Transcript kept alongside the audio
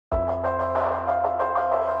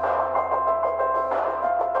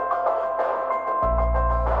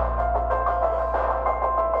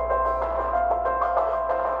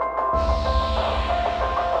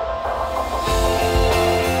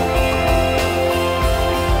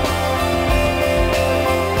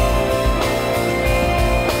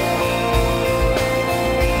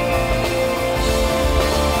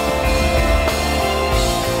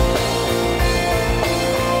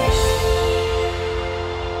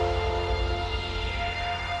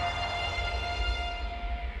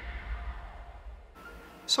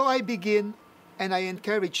So I begin and I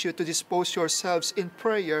encourage you to dispose yourselves in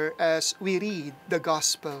prayer as we read the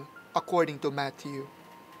Gospel according to Matthew.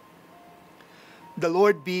 The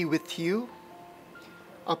Lord be with you.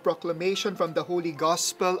 A proclamation from the Holy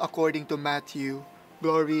Gospel according to Matthew.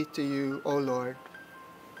 Glory to you, O Lord.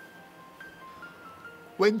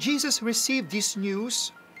 When Jesus received this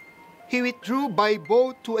news, he withdrew by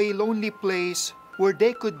boat to a lonely place where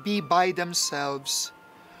they could be by themselves.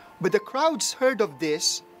 But the crowds heard of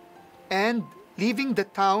this, and, leaving the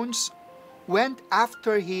towns, went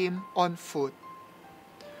after him on foot.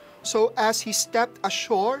 So as he stepped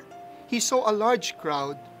ashore, he saw a large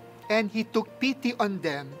crowd, and he took pity on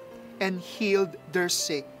them and healed their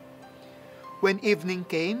sick. When evening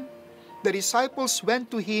came, the disciples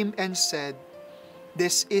went to him and said,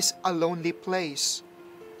 "This is a lonely place,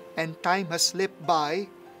 and time has slipped by,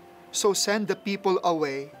 so send the people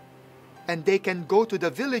away, and they can go to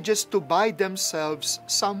the villages to buy themselves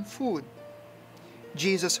some food."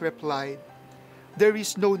 Jesus replied, "There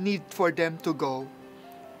is no need for them to go.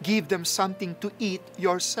 Give them something to eat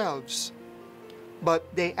yourselves." But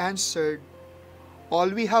they answered, "All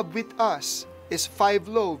we have with us is 5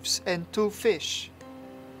 loaves and 2 fish."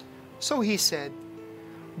 So he said,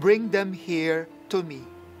 "Bring them here to me."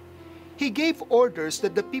 He gave orders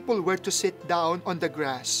that the people were to sit down on the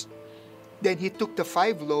grass. Then he took the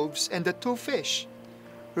 5 loaves and the 2 fish,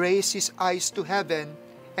 raised his eyes to heaven,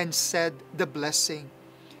 and said the blessing.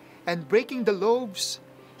 And breaking the loaves,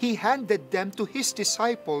 he handed them to his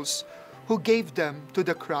disciples, who gave them to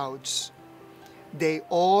the crowds. They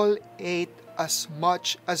all ate as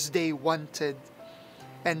much as they wanted,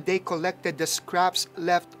 and they collected the scraps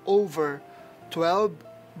left over, 12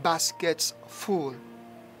 baskets full.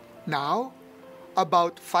 Now,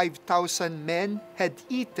 about 5,000 men had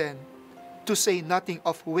eaten, to say nothing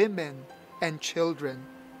of women and children.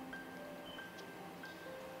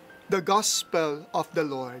 The Gospel of the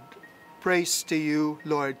Lord. Praise to you,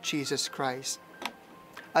 Lord Jesus Christ.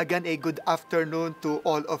 Again, a good afternoon to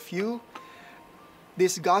all of you.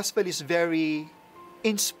 This Gospel is very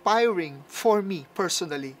inspiring for me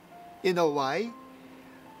personally. You know why?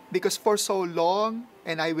 Because for so long,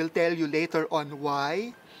 and I will tell you later on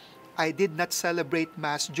why, I did not celebrate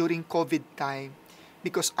Mass during COVID time,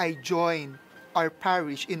 because I joined our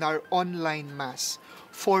parish in our online Mass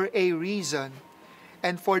for a reason.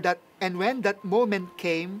 And when that moment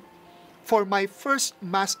came, for my first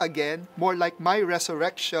Mass again, more like my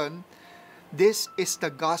resurrection, this is the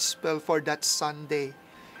Gospel for that Sunday.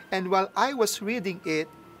 And while I was reading it,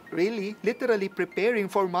 really, literally preparing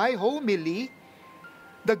for my homily,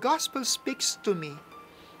 the Gospel speaks to me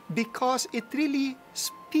because it really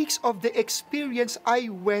speaks of the experience I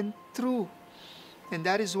went through. And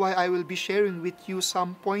that is why I will be sharing with you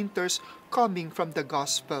some pointers coming from the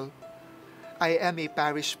Gospel. I am a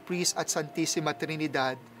parish priest at Santissima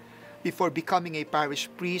Trinidad. Before becoming a parish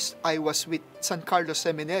priest, I was with San Carlos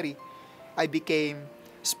Seminary. I became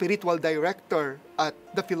spiritual director at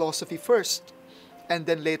the philosophy first. And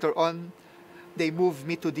then later on, they moved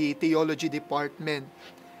me to the theology department.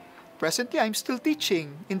 Presently, I'm still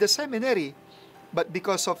teaching in the seminary. But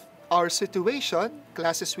because of our situation,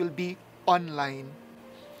 classes will be online.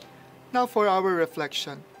 Now for our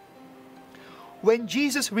reflection. When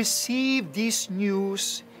Jesus received this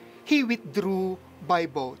news, he withdrew by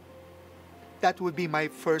boat. That would be my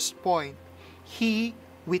first point. He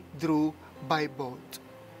withdrew by boat.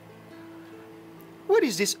 What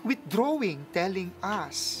is this withdrawing telling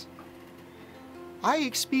us? I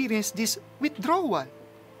experienced this withdrawal.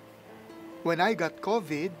 When I got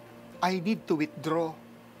COVID, I need to withdraw.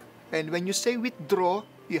 And when you say withdraw,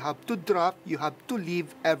 you have to drop, you have to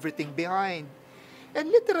leave everything behind. And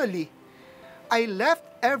literally, I left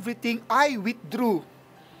everything, I withdrew.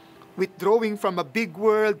 Withdrawing from a big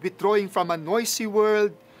world, withdrawing from a noisy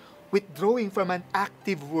world, withdrawing from an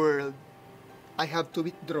active world. I have to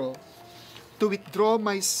withdraw. To withdraw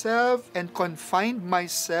myself and confine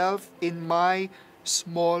myself in my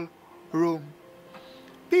small room.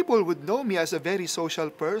 People would know me as a very social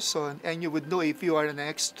person, and you would know if you are an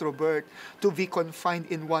extrovert. To be confined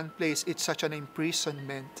in one place, it's such an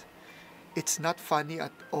imprisonment. It's not funny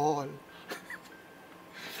at all.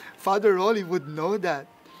 Father Rolly would know that.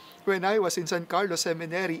 When I was in San Carlos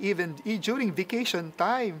Seminary, even during vacation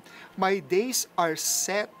time, my days are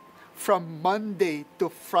set. From Monday to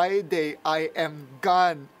Friday, I am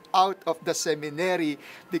gone out of the seminary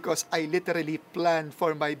because I literally planned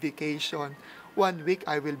for my vacation. 1 week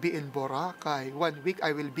I will be in Boracay. 1 week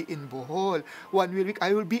I will be in Bohol. 1 week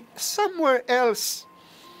I will be somewhere else.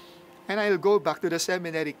 And I'll go back to the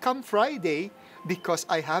seminary come Friday because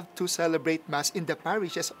I have to celebrate Mass in the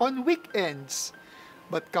parishes on weekends.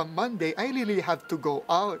 But come Monday, I really have to go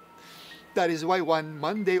out. That is why one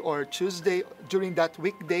Monday or Tuesday during that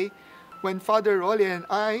weekday, when Father Rolly and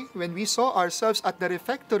I, when we saw ourselves at the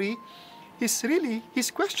refectory,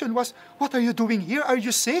 his question was, "What are you doing here? Are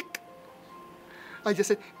you sick?" I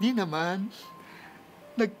just said, "Di naman.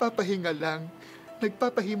 Nagpapahinga lang.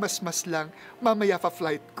 Nagpapahimas-mas lang. Mamaya pa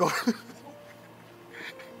flight ko."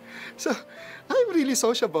 So, I'm really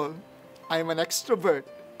sociable. I'm an extrovert.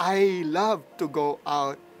 I love to go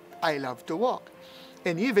out. I love to walk.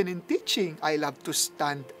 And even in teaching, I love to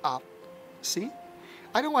stand up. See?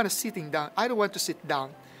 I don't want to sit down.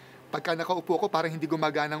 Pagka nakaupo ko, parang hindi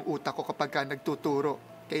gumagana ang utak ko kapag nagtuturo.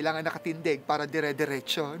 Kailangan nakatindig para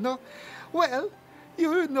dire-diretso, no? Well,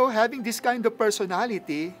 you know, having this kind of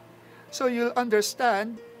personality, so you'll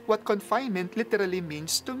understand what confinement literally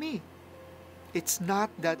means to me. It's not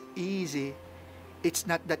that easy. It's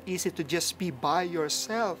not that easy to just be by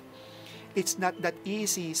yourself. It's not that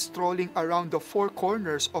easy strolling around the four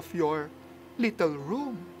corners of your little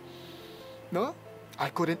room. No? I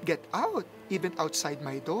couldn't get out, even outside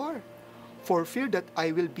my door, for fear that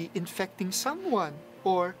I will be infecting someone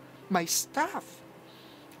or my staff.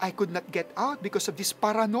 I could not get out because of this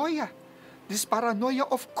paranoia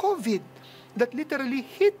of COVID that literally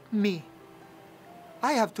hit me.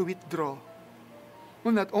 I have to withdraw.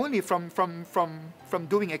 Well, not only from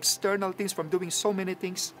doing external things, from doing so many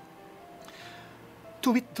things, to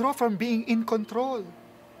withdraw from being in control.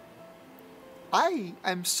 I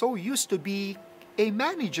am so used to be a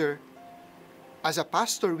manager. As a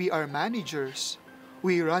pastor, we are managers.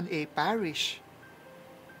 We run a parish.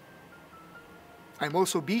 I'm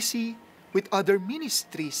also busy with other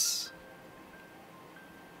ministries.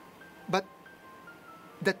 But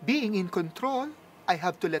that being in control, I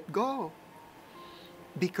have to let go.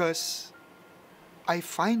 Because I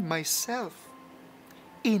find myself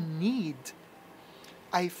in need.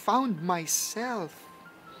 I found myself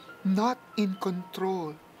not in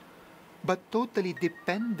control, but totally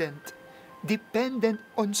dependent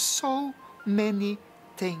on so many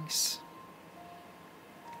things.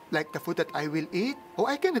 Like the food that I will eat,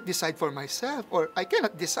 I cannot decide for myself, or I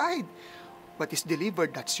cannot decide what is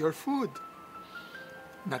delivered, that's your food.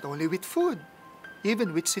 Not only with food,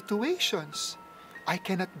 even with situations. I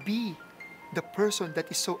cannot be the person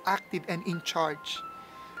that is so active and in charge.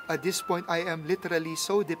 At this point, I am literally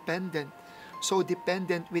so dependent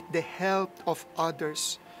with the help of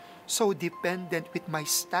others, so dependent with my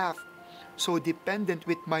staff, so dependent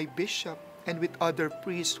with my bishop and with other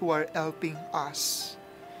priests who are helping us.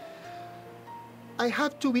 I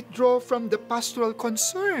have to withdraw from the pastoral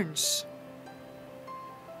concerns.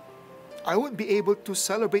 I won't be able to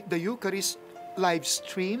celebrate the Eucharist live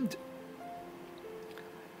streamed,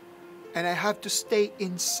 and I have to stay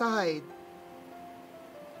inside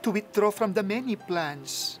to withdraw from the many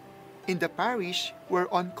plans. In the parish, we're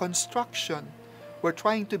on construction. We're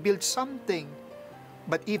trying to build something.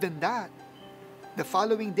 But even that, the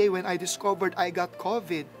following day when I discovered I got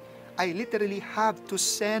COVID, I literally have to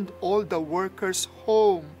send all the workers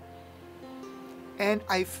home. And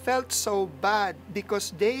I felt so bad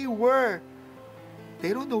because they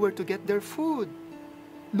don't know where to get their food.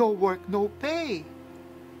 No work, no pay.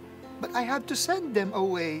 But I have to send them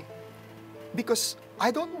away because I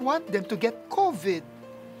don't want them to get COVID.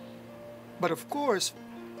 But of course,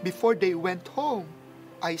 before they went home,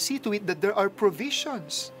 I see to it that there are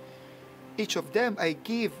provisions. Each of them I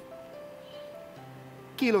give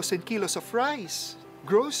kilos and kilos of rice,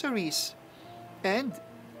 groceries, and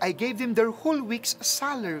I gave them their whole week's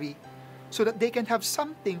salary so that they can have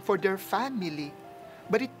something for their family.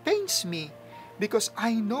 But it pains me because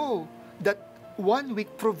I know that 1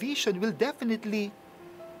 week provision will definitely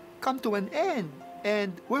come to an end.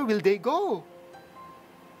 And where will they go?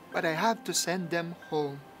 But I have to send them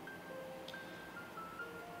home.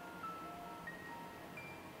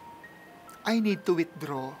 I need to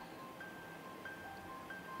withdraw.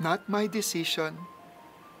 Not my decision,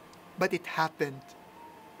 but it happened.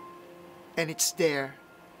 And it's there.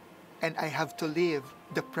 And I have to live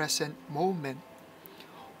the present moment.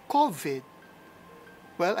 COVID.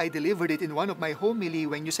 Well, I delivered it in one of my homily.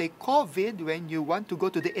 When you say COVID, when you want to go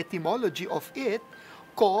to the etymology of it,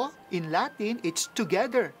 co, in Latin, it's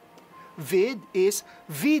together. Vid is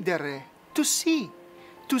videre, to see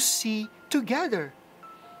together.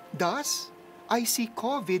 Thus, I see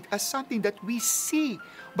COVID as something that we see,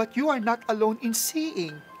 but you are not alone in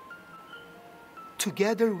seeing.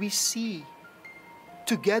 Together we see.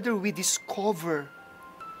 Together we discover.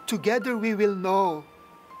 Together we will know.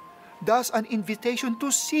 Thus, an invitation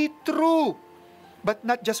to see through, but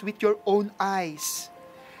not just with your own eyes.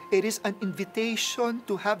 It is an invitation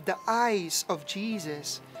to have the eyes of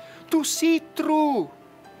Jesus, to see through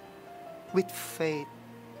with faith.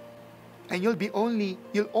 And you'll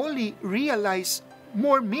only realize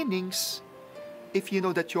more meanings if you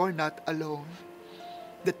know that you're not alone,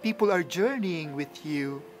 that people are journeying with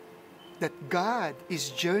you, that God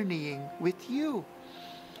is journeying with you.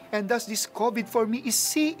 And thus this COVID for me is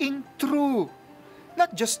seeing through,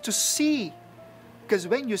 not just to see. Because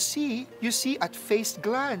when you see at face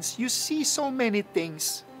glance, you see so many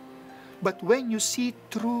things. But when you see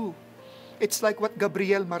through, it's like what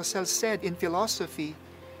Gabriel Marcel said in philosophy,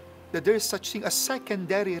 that there is such thing as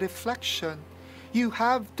secondary reflection. You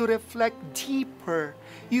have to reflect deeper.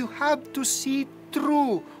 You have to see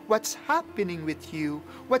through what's happening with you,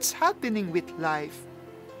 what's happening with life.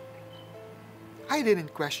 I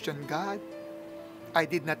didn't question God. I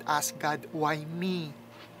did not ask God, why me?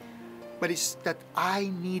 But it's that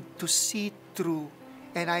I need to see through.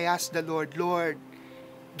 And I ask the Lord, Lord,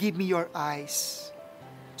 give me your eyes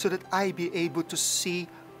so that I be able to see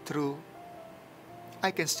through.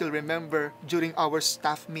 I can still remember during our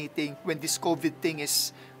staff meeting when this COVID thing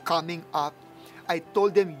is coming up, I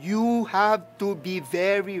told them, you have to be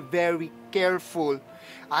very, very careful.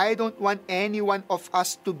 I don't want any one of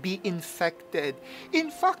us to be infected. In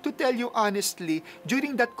fact, to tell you honestly,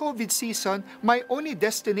 during that COVID season, my only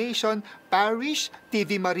destination, Parish,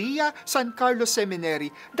 TV Maria, San Carlos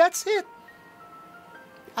Seminary. That's it.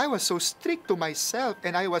 I was so strict to myself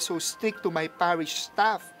and I was so strict to my parish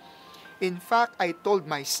staff. In fact, I told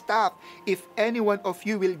my staff, if any one of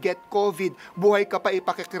you will get COVID, buhay ka pa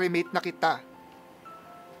ipakikremate na kita.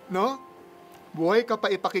 No? Buhay ka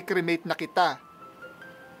pa ipakikremate na kita.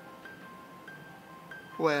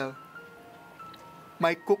 Well,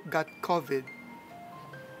 my cook got COVID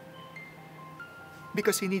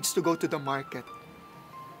because he needs to go to the market.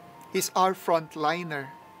 He's our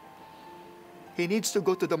frontliner. He needs to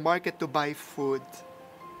go to the market to buy food.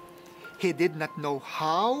 He did not know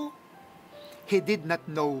how. He did not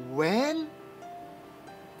know when.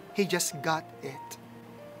 He just got it.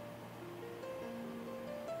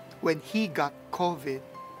 When he got COVID,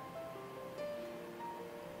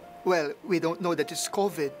 well, we don't know that it's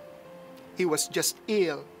COVID. He was just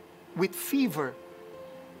ill with fever.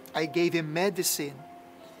 I gave him medicine.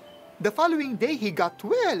 The following day, he got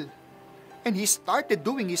well. And he started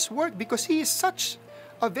doing his work because he is such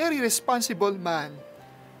a very responsible man.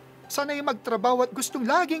 Sanay magtrabaho at gustong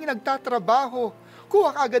laging nagtatrabaho.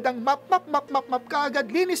 Kuha kagad ang map kagad,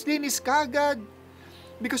 linis kagad.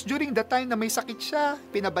 Because during the time na may sakit siya,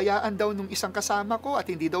 pinabayaan daw nung isang kasama ko at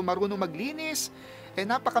hindi daw marunong maglinis.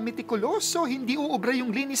 Napaka-mitikuloso, hindi uubra yung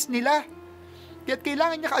linis nila. Kaya't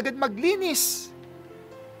kailangan niya kaagad maglinis.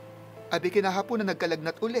 Abi kinahapon na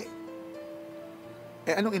nagkalagnat uli.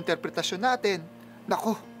 Anong interpretasyon natin?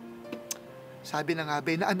 Nako, sabi ng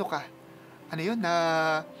abe na ano ka? Ano yun?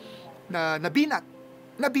 Nabinat.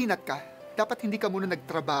 Nabinat ka. Dapat hindi ka muna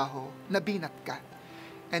nagtrabaho. Nabinat ka.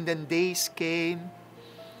 And then days came.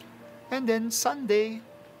 And then Sunday,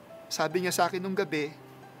 sabi niya sa akin nung gabi,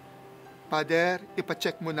 Father,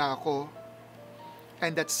 ipacheck mo na ako.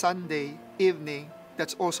 And that Sunday evening,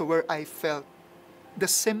 that's also where I felt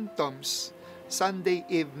the symptoms. Sunday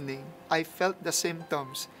evening, I felt the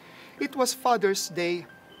symptoms. It was Father's Day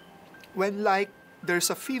when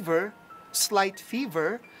there's a fever, slight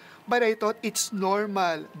fever, but I thought it's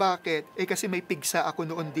normal. Bakit? Kasi may pigsa ako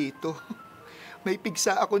noon dito. May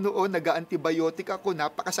pigsa ako noon, nag-antibiotic ako,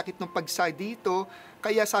 napakasakit ng pagsa dito.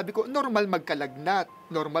 Kaya sabi ko, normal magkalagnat.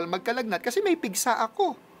 Normal magkalagnat kasi may pigsa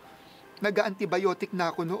ako. Nag-antibiotic na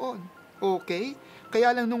ako noon. Okay? Kaya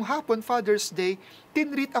lang nung hapon, Father's Day,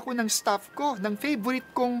 tinreat ako ng staff ko, ng favorite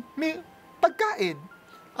kong may pagkain.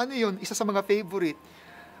 Ano yun? Isa sa mga favorite.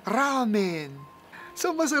 Ramen.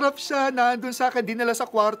 So masarap siya, nandun sa akin, dinala sa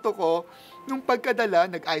kwarto ko. Nung pagkadala,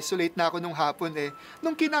 nag-isolate na ako nung hapon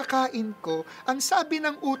Nung kinakain ko, ang sabi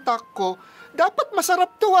ng utak ko, dapat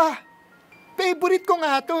masarap to Favorite ko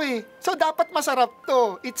nga to So dapat masarap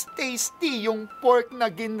to. It's tasty. Yung pork na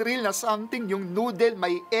ginrill na something, yung noodle,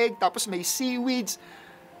 may egg, tapos may seaweeds.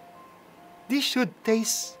 This should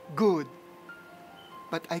taste good.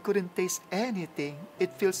 But I couldn't taste anything.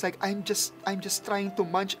 It feels like I'm just trying to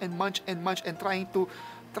munch and trying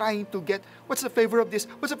to get, what's the flavor of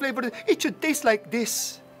this? What's the flavor of this? It should taste like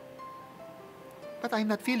this. But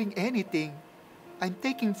I'm not feeling anything. I'm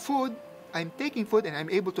taking food and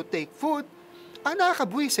I'm able to take food. Ang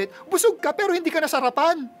nakakabwisit, busog ka pero hindi ka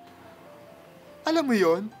nasarapan. Alam mo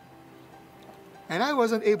yon? And I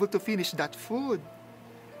wasn't able to finish that food.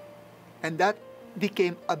 And that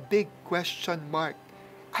became a big question mark.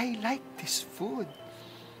 I like this food.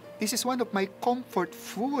 This is one of my comfort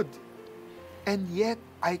food. And yet,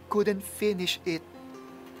 I couldn't finish it.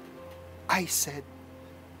 I said,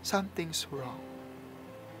 something's wrong.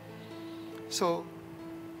 So,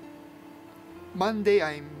 Monday,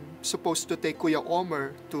 I'm supposed to take Kuya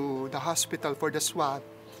Omer to the hospital for the swab.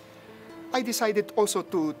 I decided also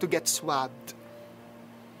to get swabbed.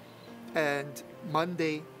 And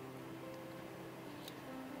Monday,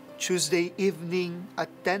 Tuesday evening at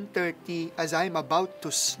 10:30, as I'm about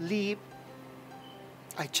to sleep,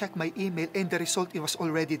 I checked my email and the result, it was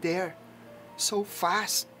already there. So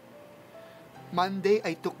fast. Monday,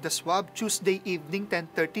 I took the swab. Tuesday evening,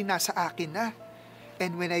 10:30, nasa akin na.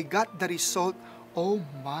 And when I got the result, oh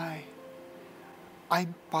my,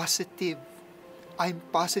 I'm positive. I'm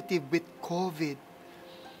positive with COVID.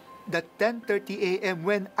 That 10:30 a.m.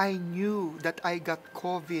 when I knew that I got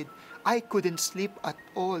COVID, I couldn't sleep at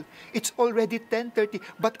all. It's already 10:30,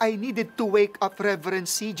 but I needed to wake up Reverend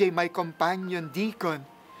CJ, my companion deacon.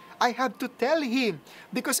 I have to tell him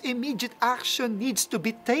because immediate action needs to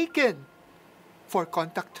be taken for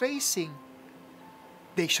contact tracing.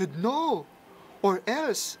 They should know, or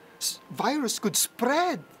else virus could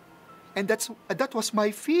spread. And that was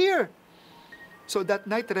my fear. So that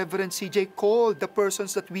night, Reverend CJ called the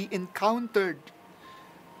persons that we encountered.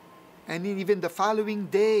 And even the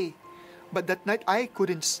following day. But that night, I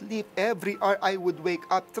couldn't sleep. Every hour, I would wake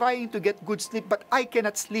up trying to get good sleep, but I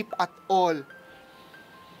cannot sleep at all.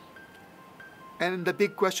 And the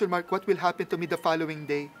big question mark, what will happen to me the following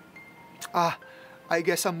day? I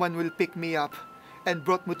guess someone will pick me up and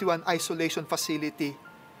brought me to an isolation facility.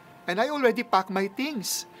 And I already packed my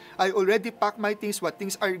things. What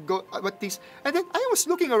things. And then I was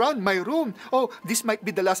looking around my room. Oh, this might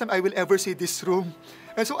be the last time I will ever see this room.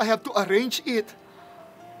 And so I have to arrange it.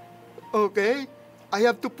 Okay? I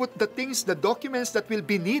have to put the things, the documents that will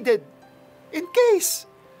be needed in case.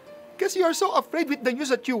 Because you are so afraid with the news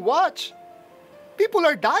that you watch. People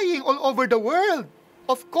are dying all over the world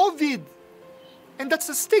of COVID. And that's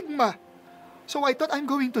the stigma. So I thought I'm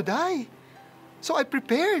going to die. So I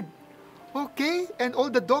prepared. Okay, and all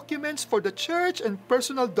the documents for the church and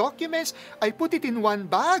personal documents, I put it in one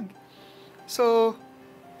bag. So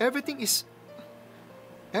everything is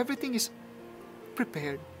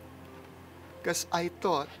prepared. Because I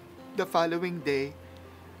thought the following day,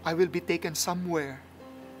 I will be taken somewhere.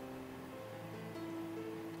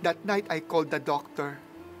 That night, I called the doctor.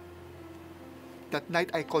 That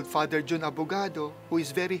night, I called Father Jun Abogado, who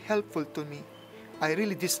is very helpful to me. I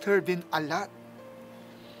really disturbed him a lot.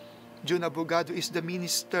 Jun Abogado is the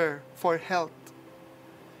Minister for Health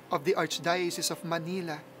of the Archdiocese of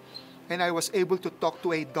Manila. And I was able to talk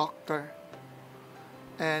to a doctor.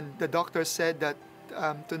 And the doctor said that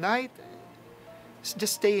tonight,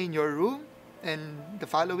 just stay in your room. And the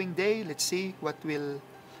following day, let's see.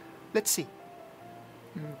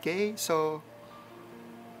 Okay, so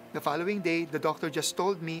the following day, the doctor just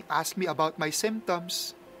asked me about my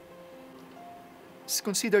symptoms. It's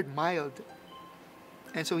considered mild.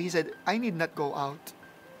 And so he said, I need not go out.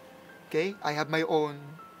 Okay, I have my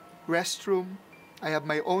own restroom. I have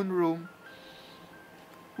my own room.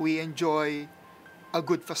 We enjoy a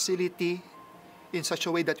good facility in such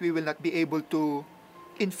a way that we will not be able to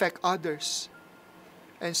infect others.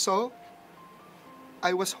 And so,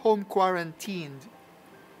 I was home quarantined.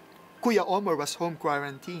 Kuya Omer was home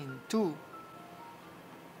quarantined too.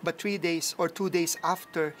 But 2 days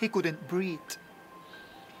after, he couldn't breathe.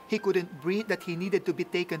 He couldn't breathe that he needed to be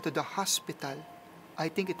taken to the hospital. I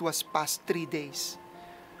think it was past 3 days.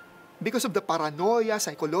 Because of the paranoia,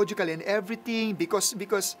 psychological and everything, because of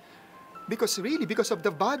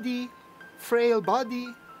the body, frail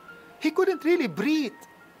body, he couldn't really breathe.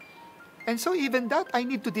 And so even that, I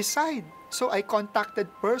need to decide. So I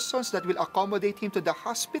contacted persons that will accommodate him to the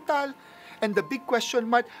hospital. And the big question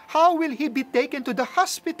mark, how will he be taken to the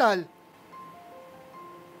hospital?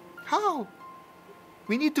 How?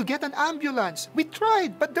 We need to get an ambulance. We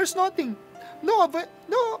tried, but there's nothing.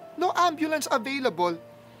 No ambulance available.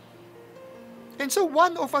 And so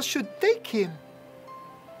one of us should take him.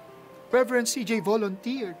 Reverend CJ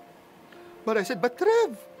volunteered. But I said, but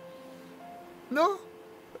Rev, no,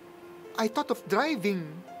 I thought of driving.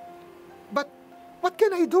 But what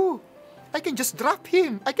can I do? I can just drop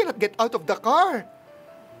him. I cannot get out of the car.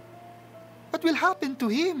 What will happen to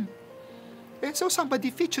him? And so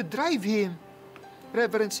somebody should drive him.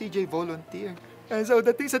 Reverend CJ volunteered. And so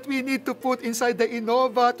the things that we need to put inside the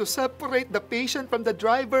Innova to separate the patient from the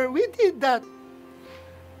driver, we did that.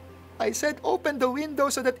 I said, open the window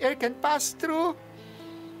so that air can pass through.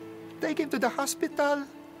 Take him to the hospital.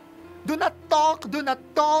 Do not talk. Do not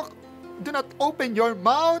open your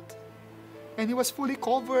mouth. And he was fully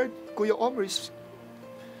covered, Kuya Omris.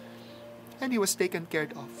 And he was taken care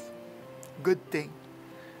of. Good thing.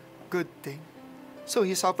 Good thing. So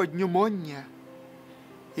he suffered pneumonia.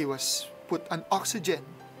 He was put on oxygen.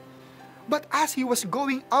 But as he was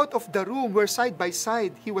going out of the room where side by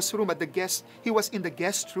side, he was in the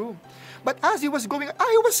guest room. But as he was going,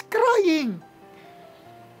 I was crying.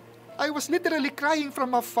 I was literally crying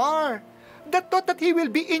from afar. The thought that he will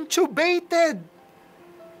be intubated.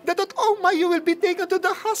 The thought, oh my, you will be taken to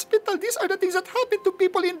the hospital. These are the things that happen to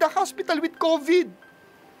people in the hospital with COVID.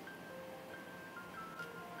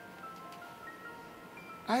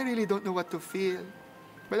 I really don't know what to feel.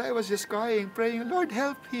 But I was just crying, praying, Lord,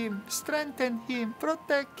 help him, strengthen him,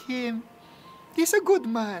 protect him. He's a good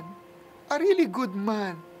man, a really good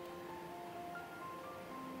man.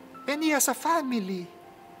 And he has a family.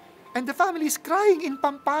 And the family is crying in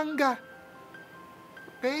Pampanga.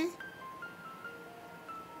 Okay?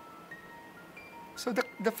 So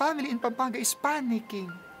the family in Pampanga is panicking.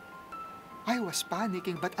 I was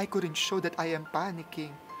panicking, but I couldn't show that I am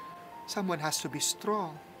panicking. Someone has to be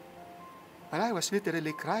strong. And I was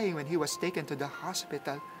literally crying when he was taken to the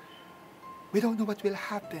hospital. We don't know what will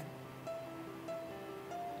happen.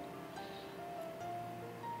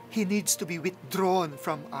 He needs to be withdrawn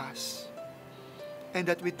from us. And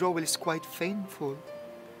that withdrawal is quite painful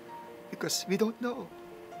because we don't know.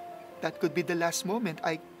 That could be the last moment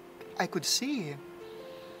I could see him.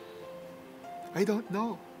 I don't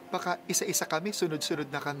know. Baka isa-isa kami,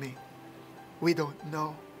 sunod-sunod na kami. We don't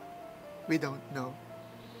know. We don't know.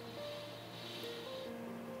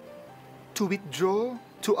 To withdraw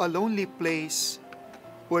to a lonely place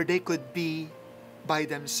where they could be by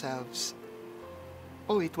themselves.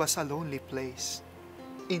 Oh, it was a lonely place.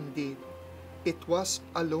 Indeed, it was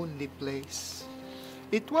a lonely place.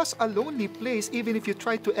 It was a lonely place even if you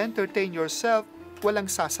try to entertain yourself, walang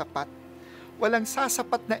sasapat. Walang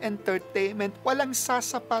sasapat na entertainment, walang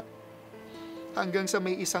sasapat. Hanggang sa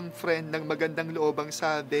may isang friend ng magandang loob ang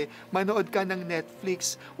sabi, manood ka ng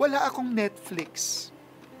Netflix. Wala akong Netflix.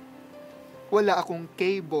 Wala akong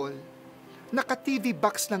cable. Naka-TV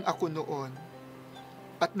box lang ako noon.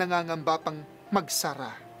 At nangangamba pang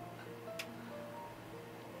magsara.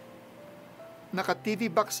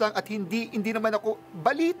 Naka-TV box lang at hindi naman ako,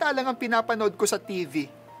 balita lang ang pinapanood ko sa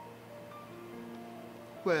TV.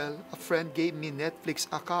 Well, a friend gave me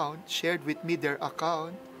Netflix account, shared with me their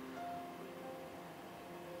account.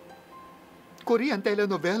 Korean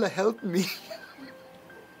telenovela helped me.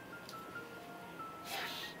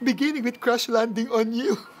 Beginning with Crash Landing on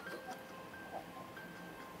You.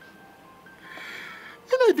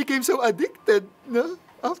 And I became so addicted, no?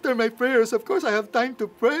 After my prayers, of course, I have time to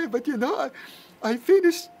pray, but I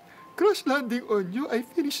finished Crash Landing on You. I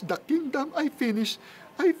finished The Kingdom. I finished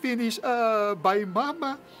By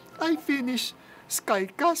Mama. I finished Sky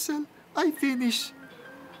Castle. I finished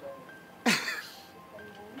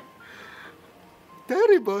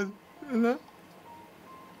terrible,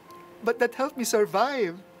 but that helped me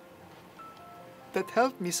survive. That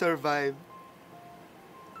helped me survive.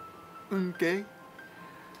 Okay.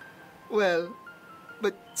 Well,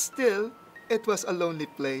 but still, it was a lonely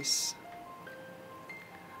place.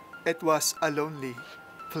 It was a lonely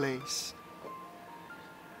place.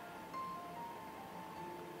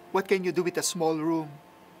 What can you do with a small room?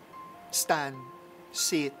 Stand,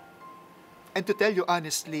 sit. And to tell you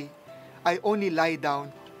honestly, I only lie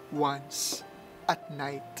down once at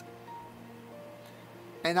night.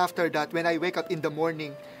 And after that, when I wake up in the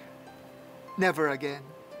morning, never again.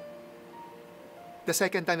 The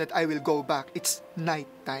second time that I will go back, it's night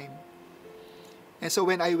time. And so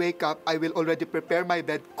when I wake up, I will already prepare my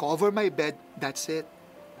bed, cover my bed, that's it.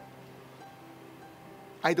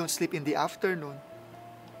 I don't sleep in the afternoon.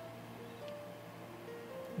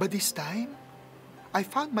 But this time, I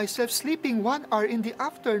found myself sleeping 1 hour in the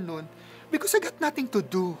afternoon because I got nothing to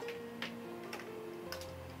do.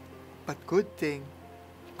 But good thing,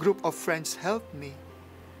 group of friends helped me.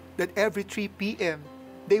 That every 3 p.m.,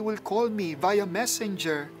 they will call me via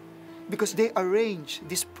messenger because they arrange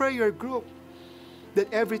this prayer group. That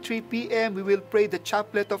every 3 p.m. we will pray the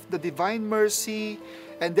chaplet of the Divine Mercy,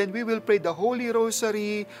 and then we will pray the Holy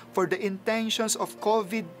Rosary for the intentions of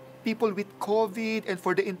people with COVID, and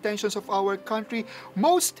for the intentions of our country.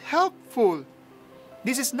 Most helpful.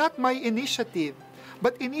 This is not my initiative,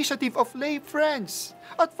 but initiative of lay friends.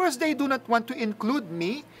 At first, they do not want to include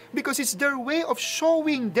me because it's their way of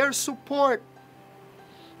showing their support.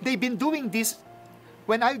 They've been doing this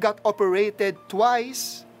when I got operated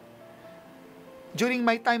twice. During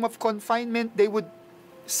my time of confinement, they would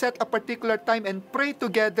set a particular time and pray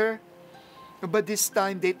together. But this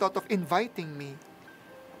time, they thought of inviting me.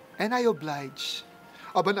 And I obliged.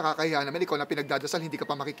 Aba, nakakahiya naman, ikaw na pinagdadasal, hindi ka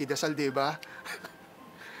pa makikidasal, di ba?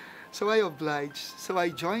 So I obliged. So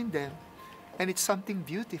I joined them. And it's something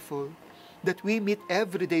beautiful that we meet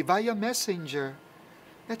every day via messenger.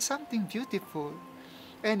 That's something beautiful.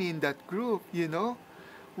 And in that group,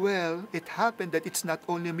 well, it happened that it's not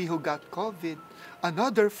only me who got COVID.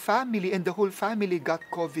 Another family and the whole family got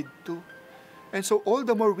COVID too. And so all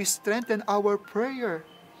the more we strengthen our prayer.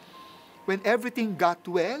 When everything got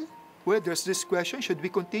well, there's this question, should we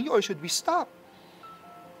continue or should we stop?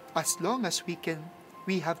 As long as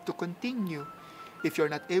we have to continue. If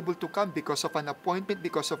you're not able to come because of an appointment,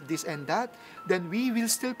 because of this and that, then we will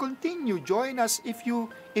still continue. Join us if you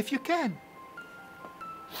can.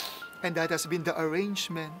 And that has been the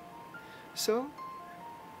arrangement. So,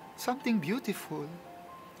 something beautiful.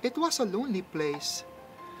 It was a lonely place.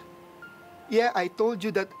 Yeah, I told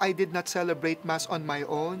you that I did not celebrate Mass on my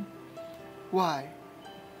own. Why?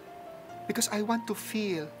 Because I want to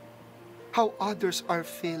feel how others are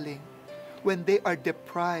feeling when they are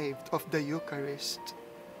deprived of the Eucharist.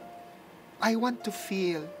 I want to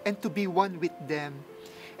feel and to be one with them.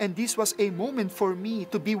 And this was a moment for me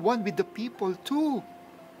to be one with the people too.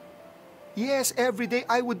 Yes, every day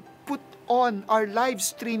I would put on our live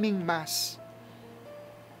streaming Mass.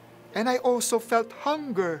 And I also felt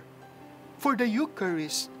hunger for the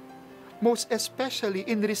Eucharist, most especially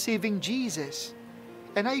in receiving Jesus.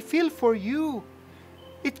 And I feel for you.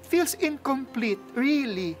 It feels incomplete,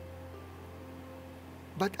 really.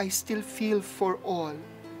 But I still feel for all.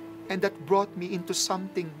 And that brought me into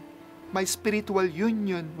something, my spiritual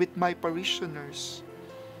union with my parishioners.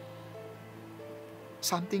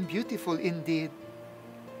 Something beautiful indeed.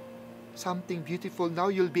 Something beautiful. Now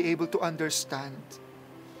you'll be able to understand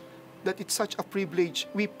that it's such a privilege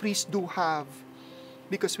we priests do have,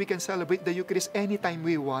 because we can celebrate the Eucharist anytime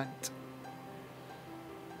we want.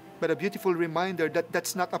 But a beautiful reminder that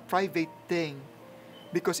that's not a private thing,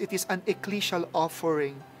 because it is an ecclesial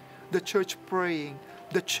offering, the church praying,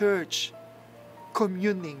 the church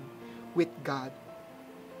communing with God.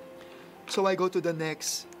 So I go to the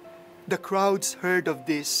next. The crowds heard of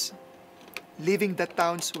this. Leaving the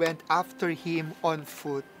towns went after him on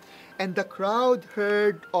foot. And the crowd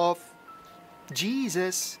heard of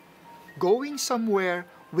Jesus going somewhere,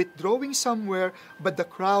 withdrawing somewhere, but the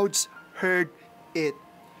crowds heard it.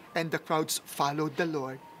 And the crowds followed the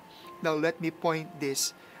Lord. Now let me point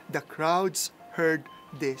this. The crowds heard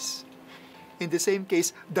this. In the same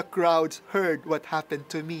case, the crowds heard what happened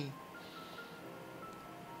to me.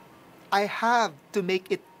 I have to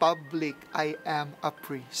make it public I am a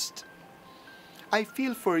priest. I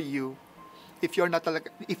feel for you. If you're not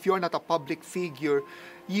a public figure,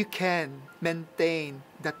 you can maintain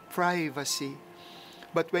that privacy.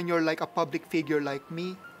 But when you're like a public figure like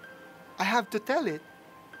me, I have to tell it,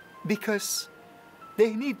 because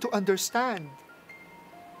they need to understand.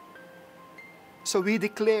 So we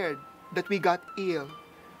declared that we got ill.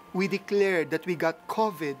 We declared that we got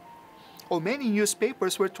COVID. Many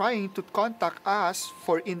newspapers were trying to contact us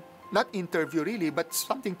for, not interview really, but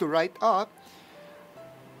something to write up.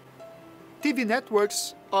 TV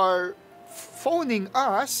networks are phoning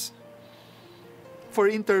us for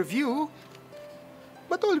interview.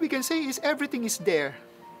 But all we can say is everything is there.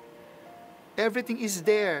 Everything is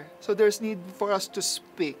there. So there's need for us to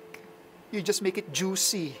speak. You just make it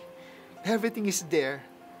juicy. Everything is there.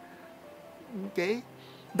 Okay?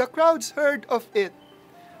 The crowds heard of it.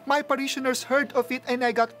 My parishioners heard of it, and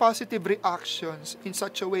I got positive reactions in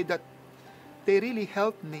such a way that they really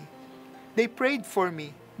helped me. They prayed for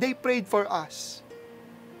me. They prayed for us.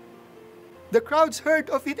 The crowds heard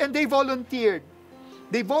of it and they volunteered.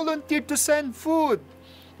 They volunteered to send food.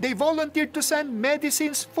 They volunteered to send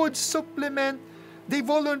medicines, food, supplement. They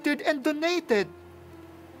volunteered and donated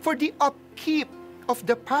for the upkeep of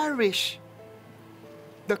the parish.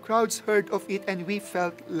 The crowds heard of it and we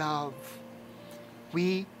felt love.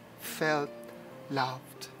 We felt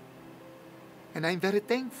loved. And I'm very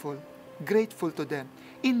thankful, grateful to them,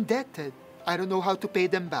 indebted. I don't know how to pay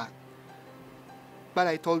them back. But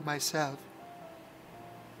I told myself,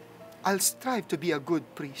 I'll strive to be a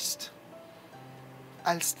good priest.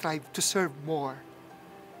 I'll strive to serve more,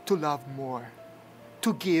 to love more,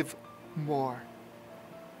 to give more.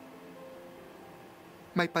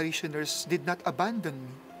 My parishioners did not abandon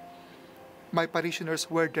me. My parishioners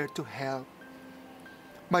were there to help.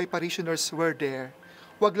 My parishioners were there.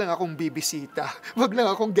 Wag lang akong bibisita. Wag lang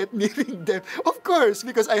akong get nearing them. Of course,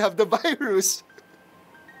 because I have the virus.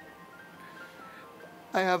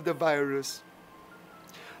 I have the virus.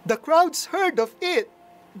 The crowds heard of it.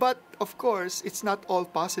 But, of course, it's not all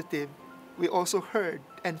positive. We also heard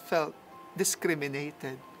and felt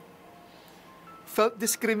discriminated. felt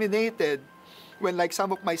discriminated when like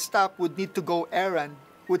some of my staff would need to go errand,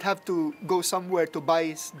 would have to go somewhere to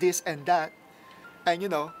buy this and that. And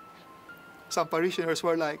some parishioners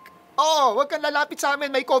were like, "Oh, wag kang lalapit sa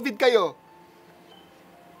amin, may COVID kayo."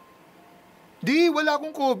 Di, wala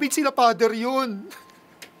akong COVID, sila father yun.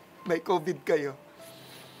 May COVID kayo.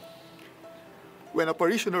 When a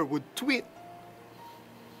parishioner would tweet,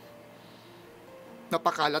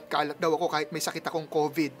 napakalat-kalat daw ako kahit may sakit akong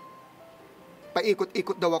COVID.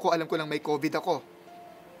 Paikot-ikot daw ako, alam ko lang may COVID ako.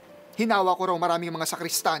 Hinawa ko raw maraming mga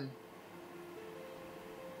sakristan.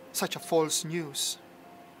 Such a false news.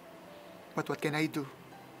 But what can I do?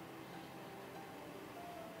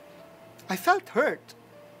 I felt hurt.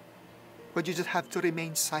 But you just have to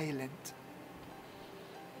remain silent.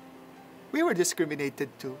 We were discriminated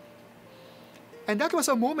too. And that was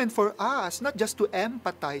a moment for us, not just to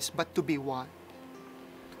empathize, but to be one.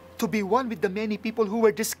 To be one with the many people who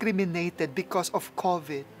were discriminated because of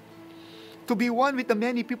COVID. To be one with the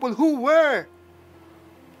many people who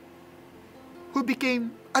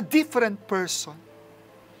became a different person.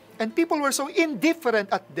 And people were so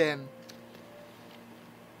indifferent at them.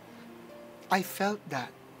 I felt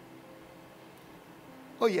that.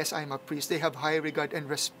 Oh yes, I'm a priest. They have high regard and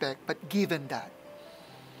respect. But given that,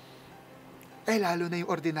 lalo na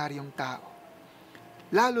yung ordinaryong tao.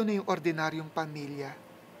 Lalo na yung ordinaryong pamilya.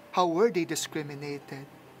 How were they discriminated?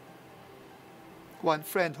 One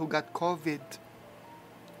friend who got COVID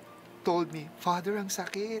told me, "Father, ang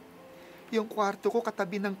sakit. Yung kwarto ko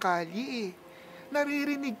katabi ng kalye eh.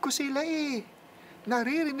 Naririnig ko sila eh.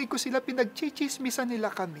 Naririnig ko sila, pinagchichismisan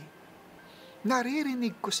nila kami.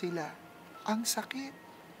 Naririnig ko sila. Ang sakit.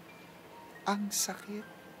 Ang sakit."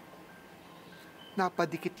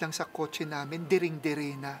 Napadikit lang sa kotse namin,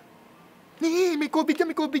 diring-diri na. May COVID yan,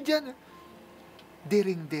 may COVID yan.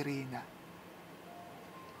 Diring-diri na.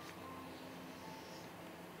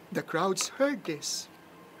 The crowds heard this.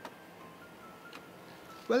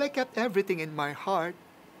 Well, I kept everything in my heart.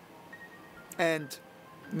 And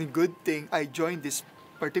the good thing, I joined this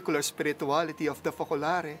particular spirituality of the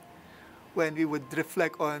Focolare when we would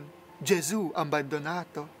reflect on Gesù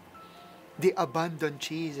abbandonato, the abandoned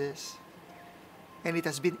Jesus. And it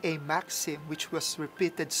has been a maxim which was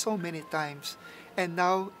repeated so many times. And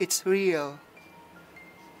now it's real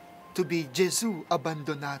to be Gesù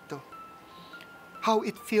abbandonato. How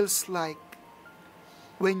it feels like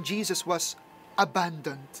when Jesus was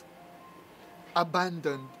abandoned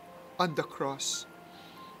on the cross.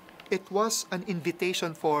 It was an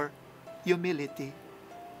invitation for humility,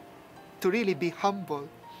 to really be humble,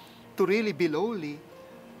 to really be lowly,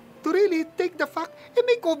 to really take the fact,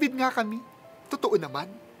 may COVID nga kami. Totoo naman.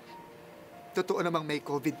 Totoo namang may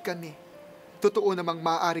COVID kami. Totoo namang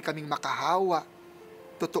maaari kaming makahawa.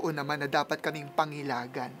 Totoo naman na dapat kaming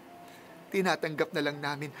pangilagan. Tinatanggap na lang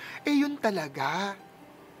namin, yun talaga.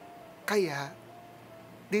 Kaya,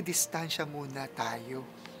 didistansya muna tayo.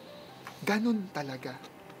 Ganun talaga.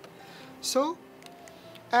 So,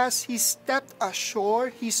 as he stepped ashore,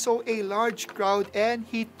 he saw a large crowd and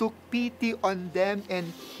he took pity on them and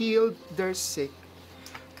healed their sick.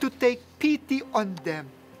 To take pity on them.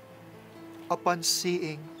 Upon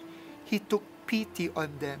seeing, he took pity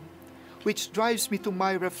on them, which drives me to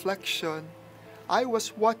my reflection. I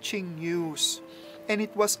was watching news, and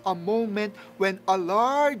it was a moment when a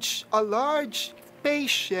large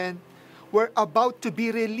patient were about to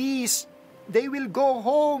be released. They will go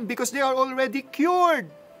home because they are already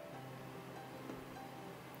cured.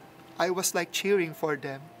 I was like cheering for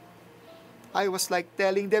them. I was like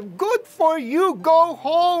telling them, good for you, go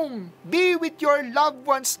home. Be with your loved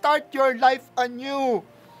ones, start your life anew.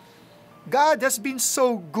 God has been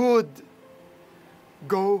so good.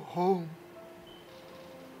 Go home.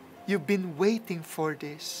 You've been waiting for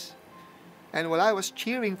this. And while I was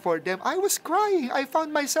cheering for them, I was crying. I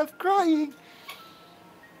found myself crying.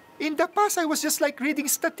 In the past, I was just like reading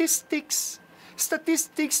statistics.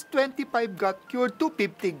 Statistics, 25 got cured,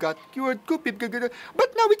 250 got cured, 250 got cured.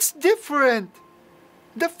 But now it's different.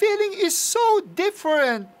 The feeling is so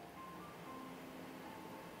different.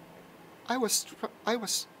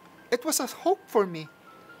 It was a hope for me.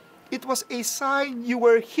 It was a sign, you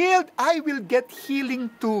were healed, I will get healing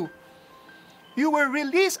too. You were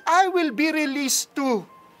released, I will be released too.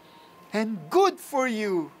 And good for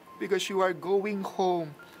you, because you are going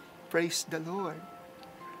home. Praise the Lord.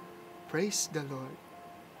 Praise the Lord.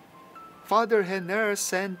 Father Henner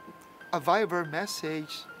sent a Viber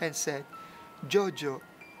message and said, Jojo,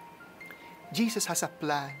 Jesus has a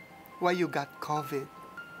plan why you got COVID.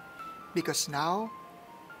 Because now,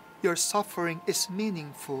 your suffering is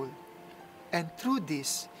meaningful. And through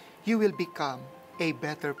this, you will become a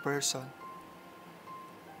better person.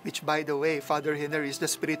 Which, by the way, Father Henry is the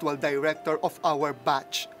spiritual director of our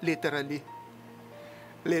batch, literally.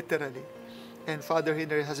 Literally. And Father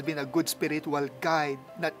Henry has been a good spiritual guide,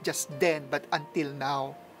 not just then, but until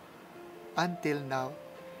now. Until now.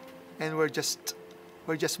 And we're just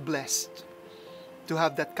blessed to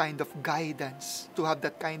have that kind of guidance, to have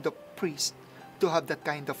that kind of priest, to have that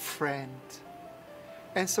kind of friend.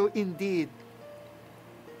 And so indeed,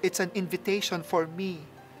 it's an invitation for me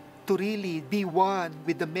to really be one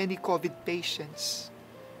with the many COVID patients.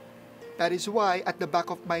 That is why at the back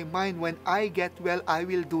of my mind, when I get well, I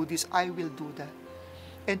will do this, I will do that.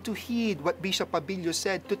 And to heed what Bishop Abilio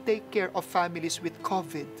said, to take care of families with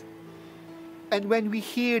COVID. And when we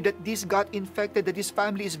hear that this got infected, that this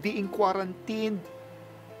family is being quarantined,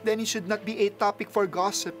 then it should not be a topic for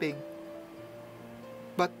gossiping,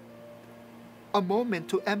 but a moment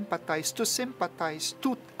to empathize, to sympathize,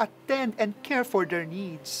 to attend and care for their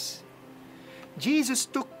needs. Jesus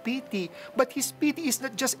took pity, but His pity is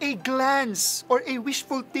not just a glance or a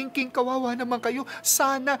wishful thinking, kawawa naman kayo,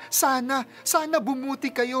 sana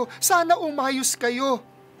bumuti kayo, sana umayos kayo.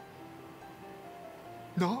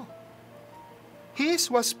 No.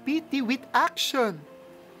 His was pity with action.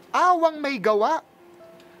 Awang may gawa.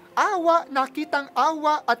 Awa, nakitang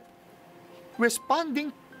awa at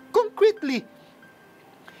responding concretely.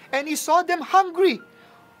 And He saw them hungry.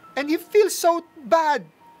 And He feels so bad.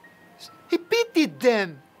 He pitied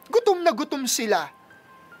them. Gutom na gutom sila.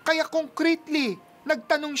 Kaya concretely,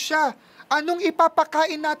 nagtanong siya, anong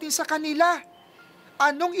ipapakain natin sa kanila?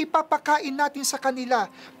 Anong ipapakain natin sa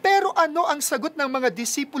kanila? Pero ano ang sagot ng mga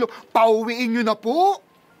disipulo? Pauwiin nyo na po.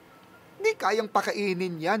 Hindi kayang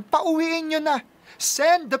pakainin yan. Pauwiin nyo na.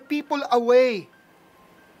 Send the people away.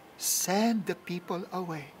 Send the people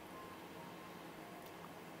away.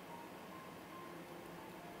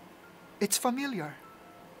 It's familiar.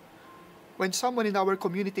 When someone in our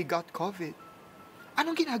community got COVID,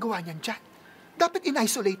 anong ginagawa niyan dyan? Dapat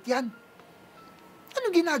in-isolate yan.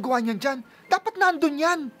 Anong ginagawa niyan dyan? Dapat nandun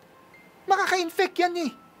yan. Makaka-infect yan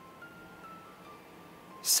eh.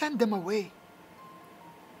 Send them away.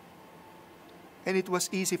 And it was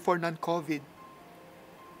easy for non-COVID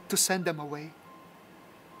to send them away.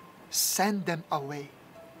 Send them away.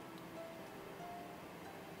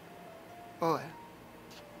 Oh,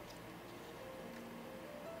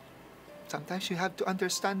 sometimes you have to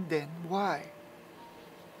understand then why.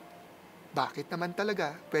 Bakit naman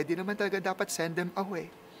talaga? Pwede naman talaga dapat send them away.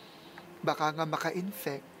 Baka nga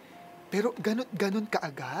maka-infect. Pero ganun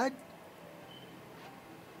kaagad?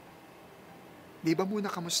 Di ba muna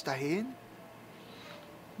kamustahin?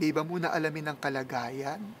 Di ba muna alamin ang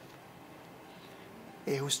kalagayan?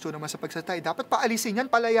 Husto naman sa pagsatay. Dapat paalisin yan,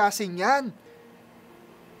 palayasin yan.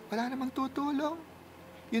 Wala namang tutulong.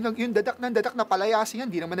 Yung dadak na palayasin yan,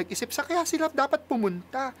 di naman nag-isip sa kaya sila dapat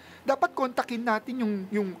pumunta. Dapat kontakin natin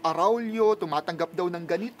yung Araulio, tumatanggap daw ng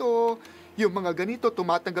ganito, yung mga ganito,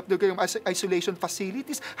 tumatanggap daw ng isolation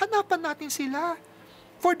facilities. Hanapan natin sila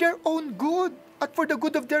for their own good at for the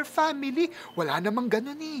good of their family. Wala namang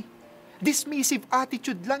ganun eh. Dismissive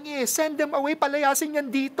attitude lang eh. Send them away, palayasin yan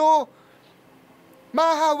dito.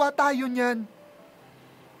 Mahahawa tayo niyan.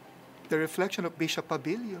 The reflection of Bishop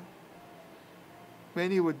Abilio. When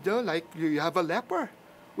he would do, like you have a leper.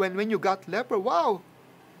 When you got leper, wow,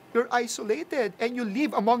 you're isolated and you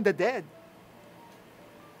live among the dead.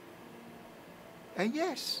 And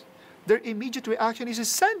yes, their immediate reaction is to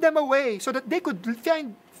send them away so that they could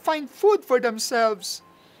find food for themselves.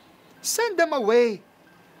 Send them away.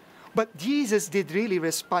 But Jesus did really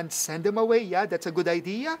respond, send them away. Yeah, that's a good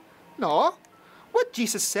idea. No. What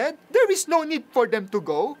Jesus said, there is no need for them to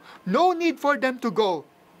go. No need for them to go.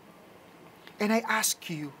 And I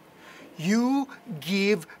ask you, you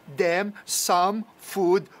give them some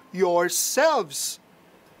food yourselves.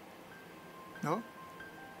 No?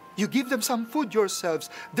 You give them some food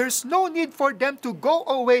yourselves. There's no need for them to go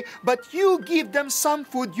away, but you give them some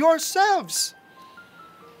food yourselves.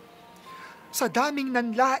 Sa daming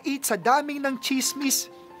nanlait, sa daming ng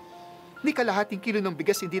chismis, ni kalahating kilo ng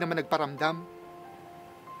bigas hindi naman nagparamdam.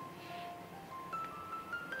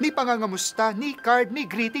 Ni pangangamusta, ni card, ni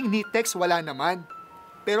greeting, ni text, wala naman.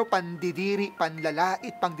 Pero pandidiri,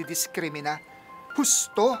 panlalait, pangdidiskrimina.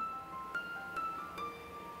 Husto.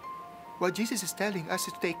 What Jesus is telling us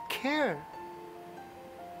is to take care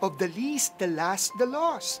of the least, the last, the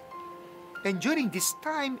lost. And during this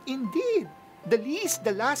time, indeed, the least,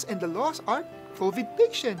 the last, and the lost are COVID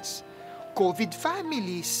patients, COVID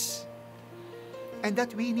families. And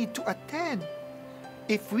that we need to attend.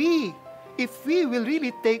 If we will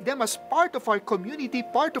really take them as part of our community,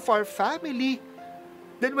 part of our family,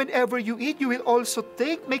 then whenever you eat, you will also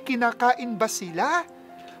think, may kinakain ba sila?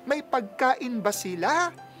 May pagkain ba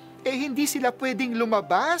sila? Hindi sila pwedeng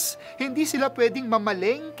lumabas, hindi sila pwedeng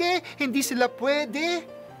mamalengke, hindi sila pwede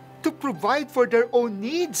to provide for their own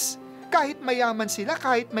needs. Kahit mayaman sila,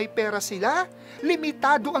 kahit may pera sila,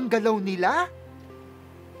 limitado ang galaw nila.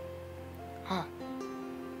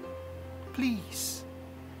 Please,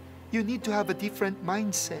 you need to have a different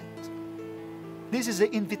mindset. This is the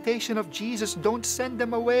invitation of Jesus. Don't send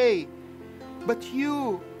them away. But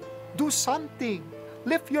you, do something.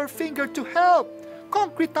 Lift your finger to help.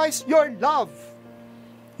 Concretize your love.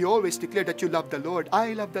 You always declare that you love the Lord.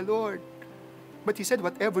 I love the Lord. But He said,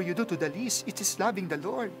 whatever you do to the least, it is loving the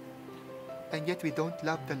Lord. And yet we don't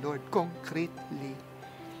love the Lord concretely.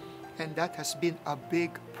 And that has been a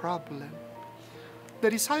big problem. The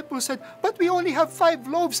disciples said, but we only have 5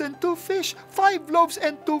 loaves and 2 fish. 5 loaves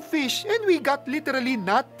and 2 fish. And we got literally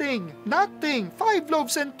nothing. Nothing. 5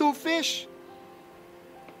 loaves and 2 fish.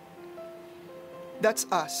 That's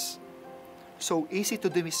us. So easy to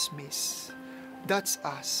dismiss. That's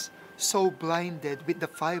us. So blinded with the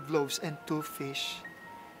 5 loaves and 2 fish.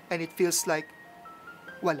 And it feels like,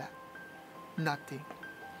 wala. Nothing.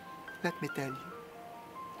 Let me tell you.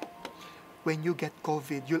 When you get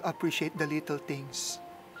COVID, you'll appreciate the little things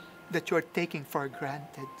that you're taking for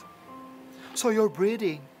granted. So you're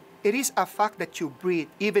breathing. It is a fact that you breathe.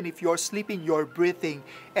 Even if you're sleeping, you're breathing.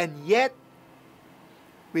 And yet,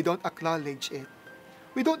 we don't acknowledge it.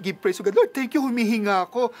 We don't give praise to God. Lord, thank you, humihinga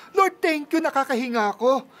ako. Lord, thank you, nakakahinga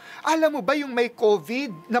ako. Alam mo ba yung may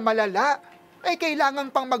COVID na malala, kailangan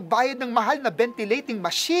pang magbayad ng mahal na ventilating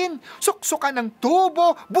machine, suksukan ng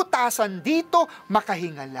tubo, butasan dito,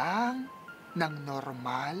 makahinga lang ng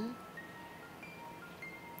normal.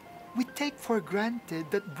 We take for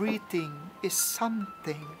granted that breathing is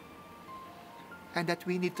something and that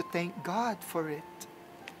we need to thank God for it.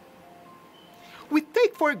 We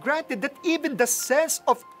take for granted that even the sense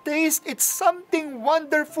of taste, it's something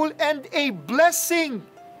wonderful and a blessing.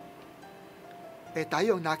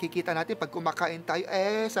 Tayo, nakikita natin pag kumakain tayo,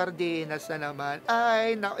 sardinas na naman.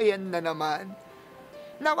 Yan na naman.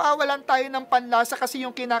 Nawawalan tayo ng panlasa kasi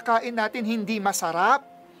yung kinakain natin hindi masarap.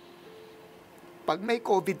 Pag may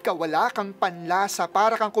COVID ka, wala kang panlasa,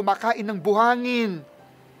 para kang kumakain ng buhangin.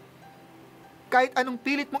 Kahit anong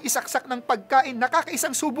pilit mong isaksak ng pagkain,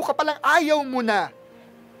 nakakaisang subo ka palang ayaw mo na.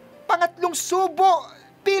 Pangatlong subo,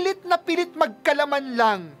 pilit na pilit magkalaman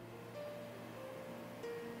lang.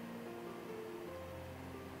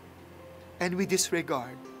 And we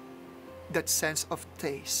disregard that sense of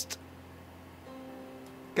taste.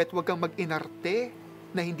 Kahit huwag kang mag-inarte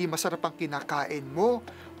na hindi masarap ang kinakain mo,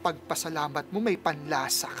 pagpasalamat mo may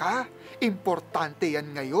panlasa ka. Importante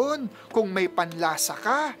yan ngayon kung may panlasa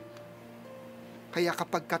ka. Kaya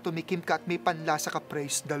kapag ka tumikim ka at may panlasa ka,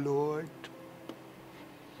 praise the Lord.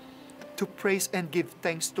 To praise and give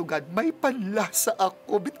thanks to God, may panlasa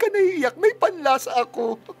ako. Ba't ka naiiyak? May panlasa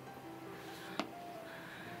ako.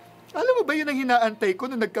 Alam mo ba yun ang hinaantay ko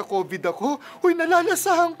nung nagka-COVID ako? Uy,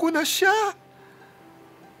 nalalasahan ko na siya.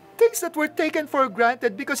 Things that were taken for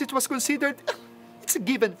granted because it was considered, it's a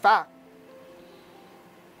given fact.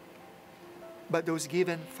 But those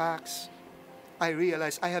given facts, I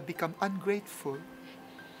realized I have become ungrateful.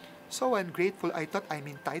 So ungrateful, I thought I'm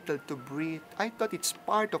entitled to breathe. I thought it's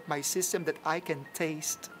part of my system that I can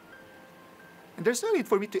taste. And there's no need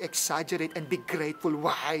for me to exaggerate and be grateful.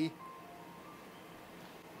 Why?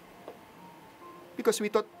 Because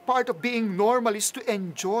we thought part of being normal is to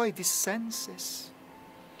enjoy these senses.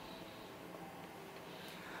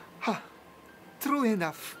 True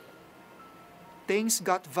enough. Things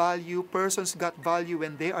got value, persons got value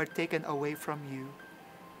when they are taken away from you.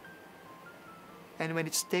 And when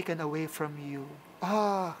it's taken away from you,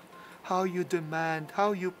 how you demand,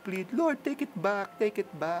 how you plead, Lord, take it back, take it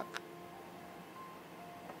back.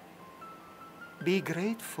 Be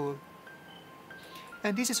grateful.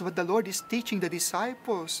 And this is what the Lord is teaching the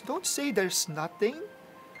disciples. Don't say there's nothing.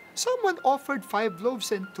 Someone offered 5 loaves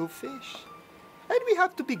and 2 fish. And we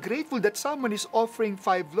have to be grateful that someone is offering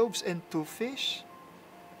 5 loaves and 2 fish.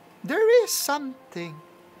 There is something.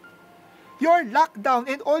 You're locked down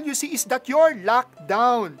and all you see is that you're locked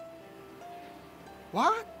down.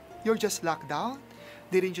 What? You're just locked down?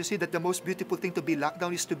 Didn't you see that the most beautiful thing to be locked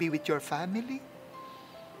down is to be with your family?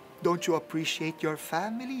 Don't you appreciate your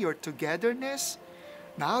family, your togetherness?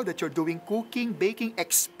 Now that you're doing cooking, baking,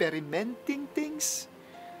 experimenting things,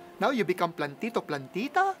 now you become plantito,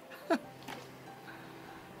 plantita?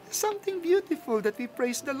 Something beautiful that we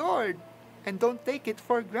praise the Lord and don't take it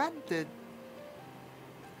for granted.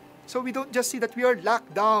 So we don't just see that we are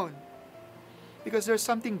locked down because there's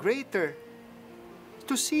something greater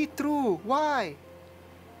to see through. Why?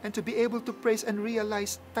 and to be able to praise and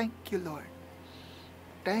realize, thank you, Lord.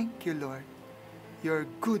 Thank you, Lord. You're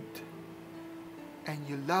good, and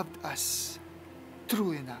you loved us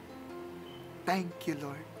true enough. Thank you,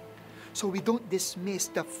 Lord. So we don't dismiss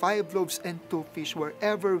the 5 loaves and 2 fish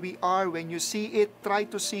wherever we are. When you see it, try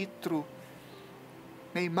to see it through.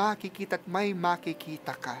 May makikita at may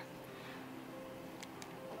makikita ka.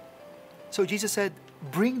 So Jesus said,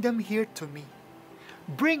 bring them here to me.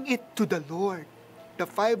 Bring it to the Lord. The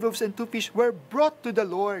 5 loaves and 2 fish were brought to the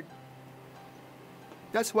Lord.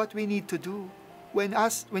 That's what we need to do. When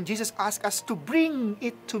Jesus asked us to bring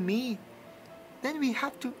it to me, then we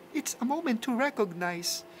have to, it's a moment to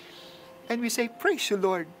recognize. And we say, praise you,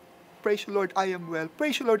 Lord. Praise you, Lord, I am well.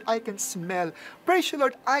 Praise you, Lord, I can smell. Praise you,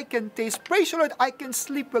 Lord, I can taste. Praise you, Lord, I can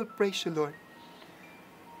sleep well. Praise you, Lord.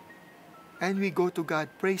 And we go to God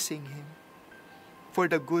praising Him for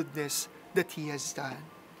the goodness that He has done.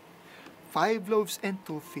 5 loaves and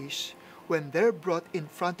 2 fish, when they're brought in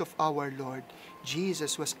front of our Lord,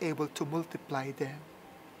 Jesus was able to multiply them.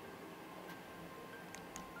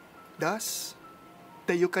 Thus,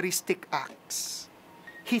 the Eucharistic acts,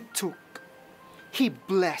 He took, He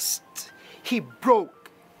blessed, He broke,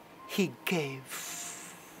 He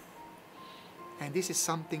gave. And this is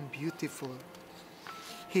something beautiful.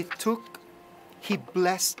 He took, He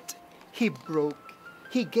blessed, He broke,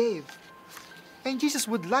 He gave. And Jesus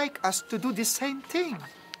would like us to do the same thing,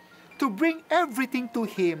 to bring everything to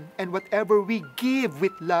Him, and whatever we give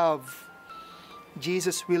with love,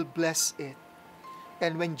 Jesus will bless it.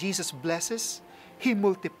 And when Jesus blesses, He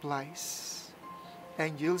multiplies.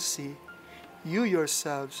 And you'll see, you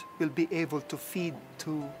yourselves will be able to feed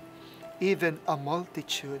too, even a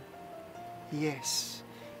multitude. Yes,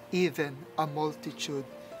 even a multitude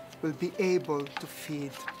will be able to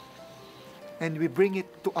feed. And we bring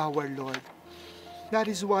it to our Lord. That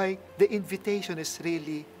is why the invitation is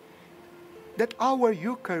really that our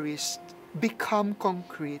Eucharist become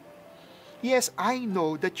concrete. Yes, I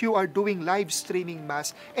know that you are doing live streaming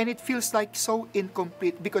Mass and it feels like so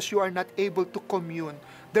incomplete because you are not able to commune.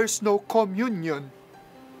 There's no communion.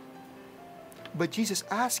 But Jesus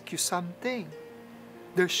asked you something.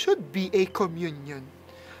 There should be a communion.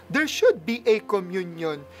 There should be a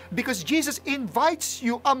communion because Jesus invites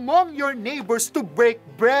you among your neighbors to break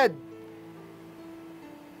bread.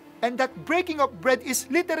 And that breaking of bread is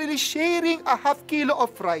literally sharing a half kilo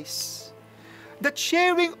of rice. That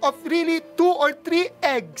sharing of really 2 or 3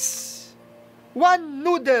 eggs. 1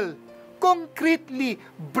 noodle. Concretely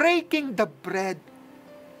breaking the bread.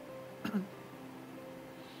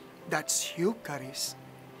 That's Eucharist.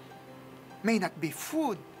 May not be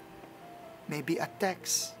food. Maybe a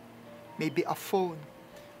text. Maybe a phone.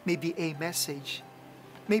 Maybe a message.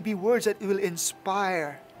 Maybe words that will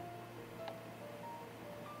inspire.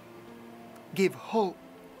 Give hope.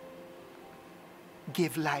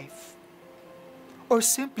 Give life. Or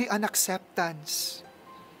simply an acceptance.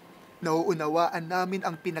 Nauunawaan namin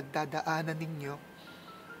ang pinagdadaanan ninyo.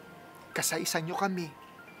 Kasaisan nyo kami.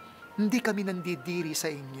 Hindi kami nandidiri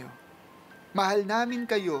sa inyo. Mahal namin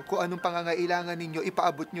kayo, kung anong pangangailangan ninyo,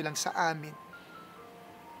 ipaabot nyo lang sa amin.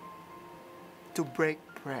 To break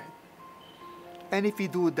bread. And if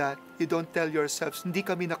you do that, you don't tell yourselves, hindi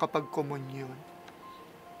kami nakapag-komunyon.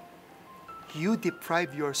 You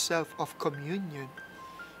deprive yourself of communion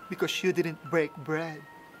because you didn't break bread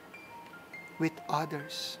with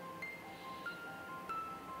others.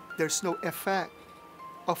 There's no effect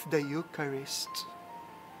of the Eucharist.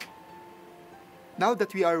 Now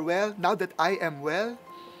that we are well, now that I am well,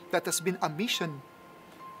 that has been a mission,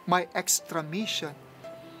 my extra mission,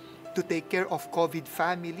 to take care of COVID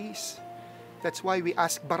families. That's why we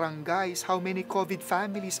ask barangays, how many COVID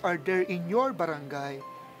families are there in your barangay?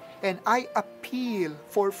 And I appeal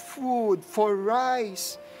for food, for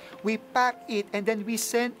rice. We pack it and then we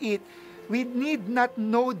send it. We need not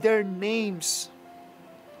know their names.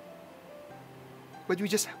 But we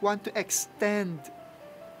just want to extend,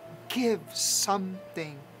 give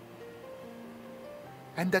something.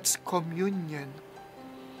 And that's communion.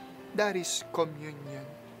 That is communion.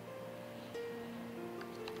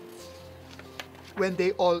 When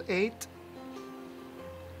they all ate,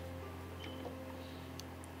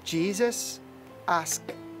 Jesus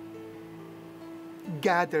asked,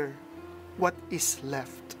 gather what is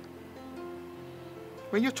left.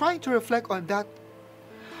 When you're trying to reflect on that,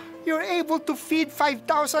 you're able to feed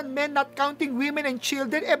 5,000 men, not counting women and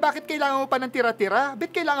children. Bakit kailangan mo pa ng tira-tira?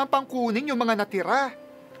 Bakit kailangan pang kunin yung mga natira?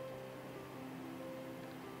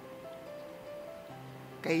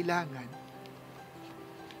 Kailangan.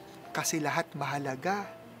 Kasi lahat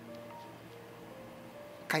mahalaga.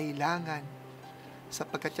 Kailangan.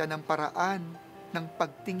 Sapagkat yan ang paraan ng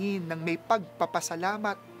pagtingin, ng may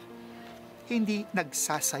pagpapasalamat, hindi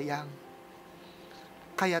nagsasayang.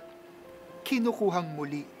 Kaya't kinukuhang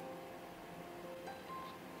muli.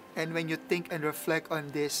 And when you think and reflect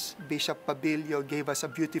on this, Bishop Pabilio gave us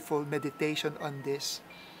a beautiful meditation on this.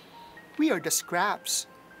 We are the scraps.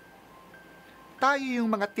 Tayo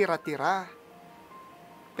yung mga tira-tira.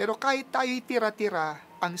 Pero kahit tayo'y tira-tira,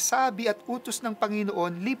 ang sabi at utos ng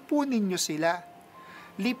Panginoon, lipunin nyo sila.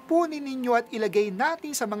 Lipunin ninyo at ilagay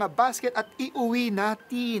natin sa mga basket at iuwi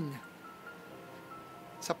natin.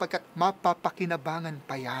 Sapagkat mapapakinabangan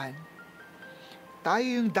pa yan. Tayo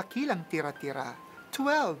yung dakilang tira-tira.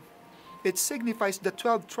 12. It signifies the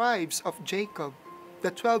 12 tribes of Jacob,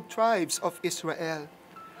 the 12 tribes of Israel.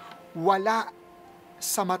 Wala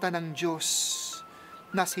sa mata ng Diyos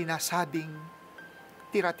na sinasabing,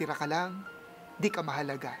 tira-tira ka lang, di ka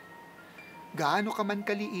mahalaga. Gaano ka man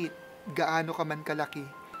kaliit, gaano ka man kalaki,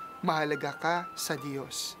 mahalaga ka sa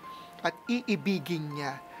Diyos. At iibigin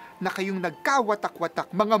niya na kayong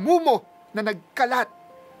nagkawatak-watak, mga mumo na nagkalat,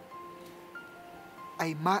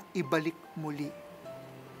 ay maibalik muli.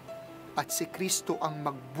 At si Kristo ang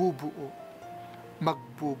magbubuo.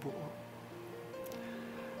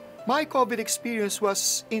 My COVID experience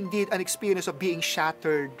was indeed an experience of being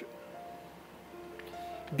shattered.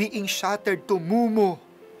 Being shattered to mumo.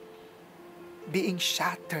 Being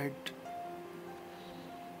shattered.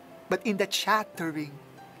 But in that shattering,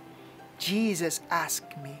 Jesus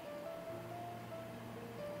asked me,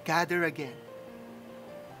 gather again.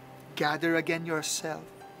 Gather again yourself.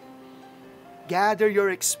 Gather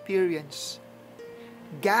your experience.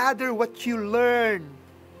 Gather what you learn.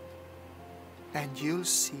 And you'll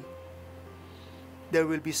see there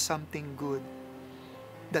will be something good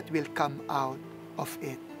that will come out of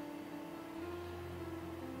it.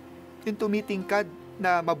 Yung tumitingkad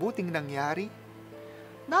na mabuting nangyari,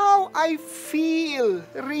 now I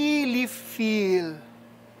really feel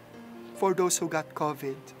for those who got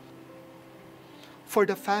COVID. For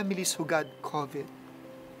the families who got COVID.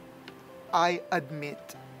 I admit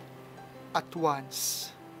at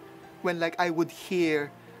once when like I would hear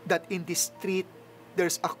that in the street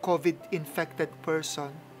there's a COVID-infected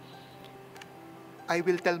person, I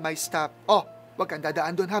will tell my staff, oh, wag kang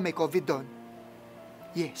dadaan doon ha, may COVID doon.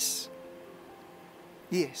 Yes.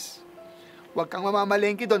 Yes. Wag kang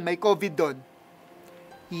mamamalengke doon, may COVID doon.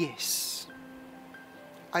 Yes.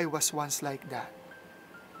 I was once like that.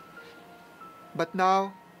 But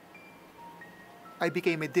now, I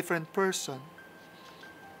became a different person.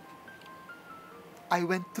 I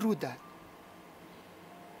went through that.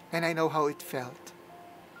 And I know how it felt.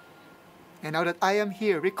 And now that I am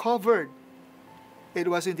here, recovered, it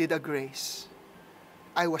was indeed a grace.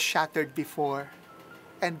 I was shattered before,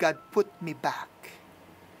 and God put me back.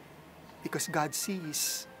 Because God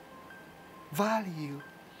sees value.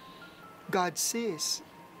 God sees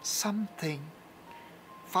something.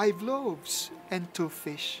 5 loaves and 2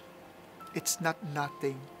 fish. It's not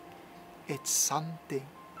nothing. It's something.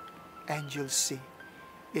 And you'll see.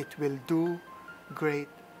 It will do great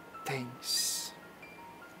things.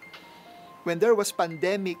 When there was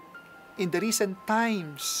pandemic in the recent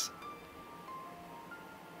times,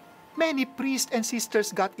 many priests and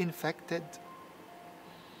sisters got infected.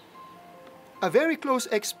 A very close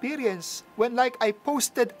experience when like I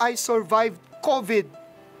posted I survived COVID.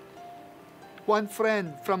 One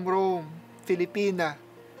friend from Rome, Filipina,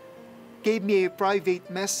 gave me a private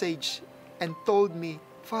message and told me,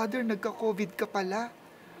 Father, nagka-COVID ka pala.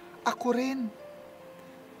 Ako rin.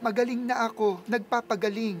 Magaling na ako,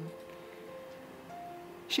 nagpapagaling.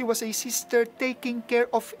 She was a sister taking care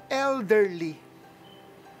of elderly.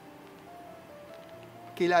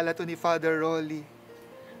 Kilala to ni Father Rolly.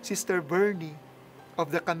 Sister Bernie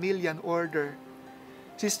of the Chameleon Order.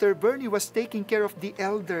 Sister Bernie was taking care of the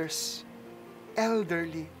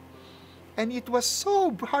elderly. And it was so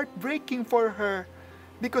heartbreaking for her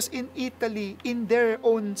because in Italy, in their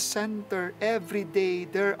own center, every day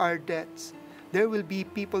there are deaths. There will be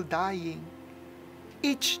people dying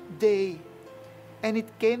each day. And it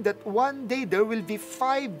came that one day there will be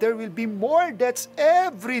 5, there will be more deaths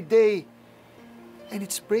every day. And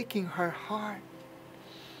it's breaking her heart.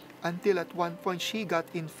 Until at one point she got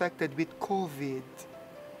infected with COVID.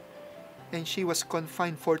 And she was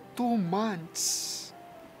confined for 2 months.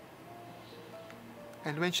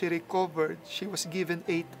 And when she recovered, she was given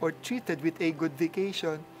treated with a good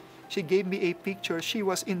vacation. She gave me a picture. She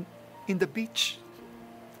was in the beach.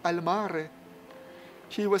 Almare.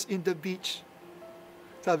 She was in the beach.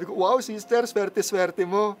 Sabi ko, wow, sister, swerte-swerte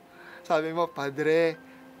mo. Sabi mo, Padre,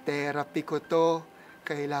 therapy ko to.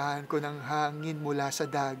 Kailangan ko ng hangin mula sa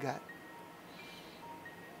dagat.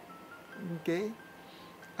 Okay?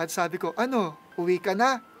 At sabi ko, ano, uwi ka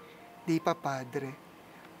na? Di pa, Padre.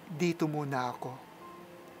 Dito muna ako.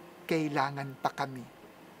 Kailangan pa kami.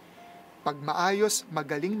 Pag maayos,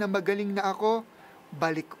 magaling na ako,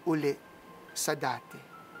 balik uli sa dati.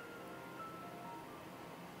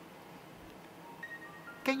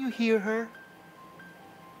 Can you hear her?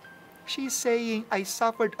 She's saying, I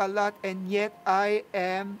suffered a lot and yet I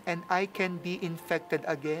am and I can be infected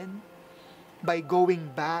again by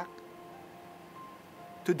going back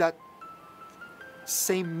to that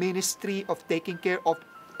same ministry of taking care of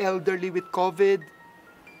elderly with COVID.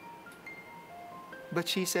 But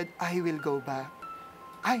she said, I will go back.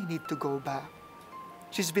 I need to go back.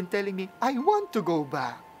 She's been telling me, I want to go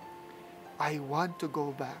back. I want to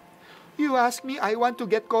go back. You ask me, I want to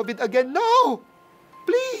get COVID again? No!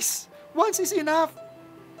 Please! Once is enough.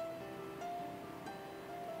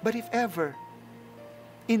 But if ever,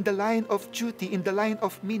 in the line of duty, in the line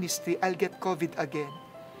of ministry, I'll get COVID again,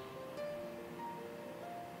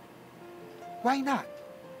 why not?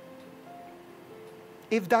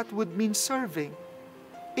 If that would mean serving,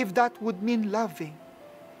 if that would mean loving,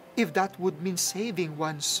 if that would mean saving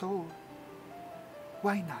one's soul,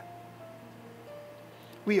 why not?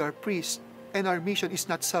 We are priests, and our mission is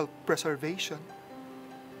not self-preservation.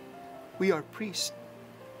 We are priests,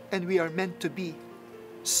 and we are meant to be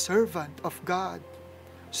servant of God,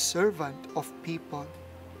 servant of people.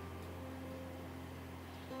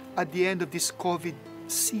 At the end of this COVID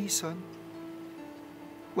season,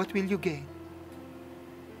 what will you gain?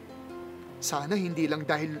 Sana hindi lang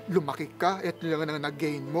dahil lumaki ka at lang ang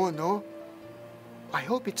nag-gain mo, no? I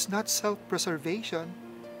hope it's not self-preservation,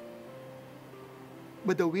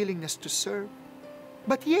 but the willingness to serve.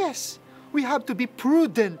 But yes, we have to be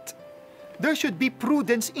prudent. There should be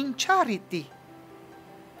prudence in charity.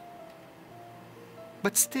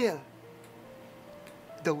 But still,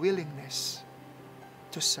 the willingness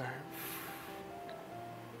to serve.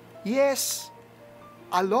 Yes,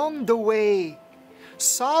 along the way,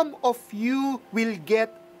 some of you will get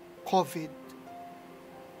COVID.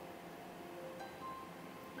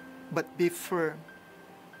 But be firm.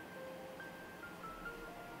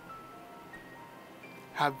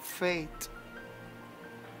 Have faith.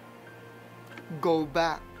 Go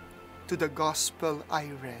back to the gospel I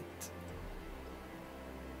read.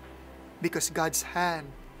 Because God's hand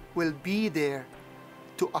will be there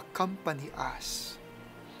to accompany us.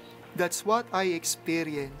 That's what I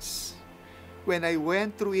experienced. When I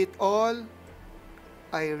went through it all,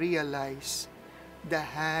 I realized the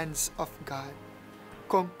hands of God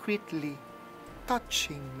concretely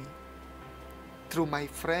touching me through my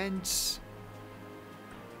friends,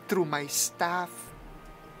 through my staff,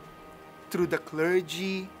 through the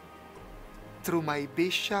clergy, through my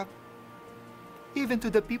bishop, even to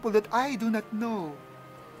the people that I do not know.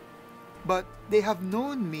 But they have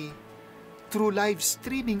known me through live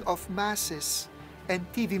streaming of masses and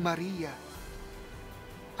TV Maria.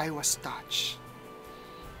 I was touched.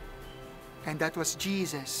 And that was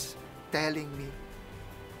Jesus telling me,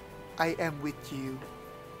 I am with you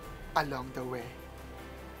along the way.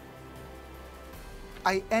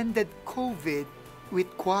 I ended COVID with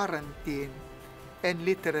quarantine, and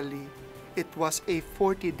literally, it was a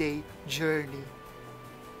 40-day journey.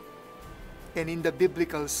 And in the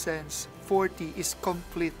biblical sense, 40 is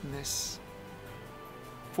completeness.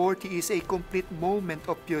 40 is a complete moment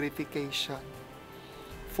of purification.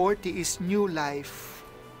 40 is new life.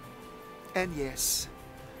 And yes,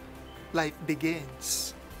 life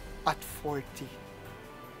begins at 40.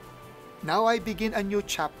 Now I begin a new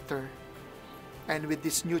chapter. And with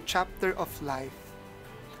this new chapter of life,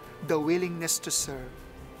 the willingness to serve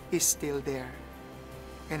is still there.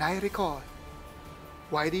 And I recall,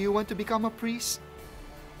 why do you want to become a priest?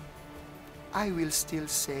 I will still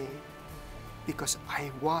say, because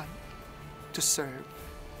I want to serve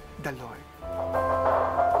the Lord.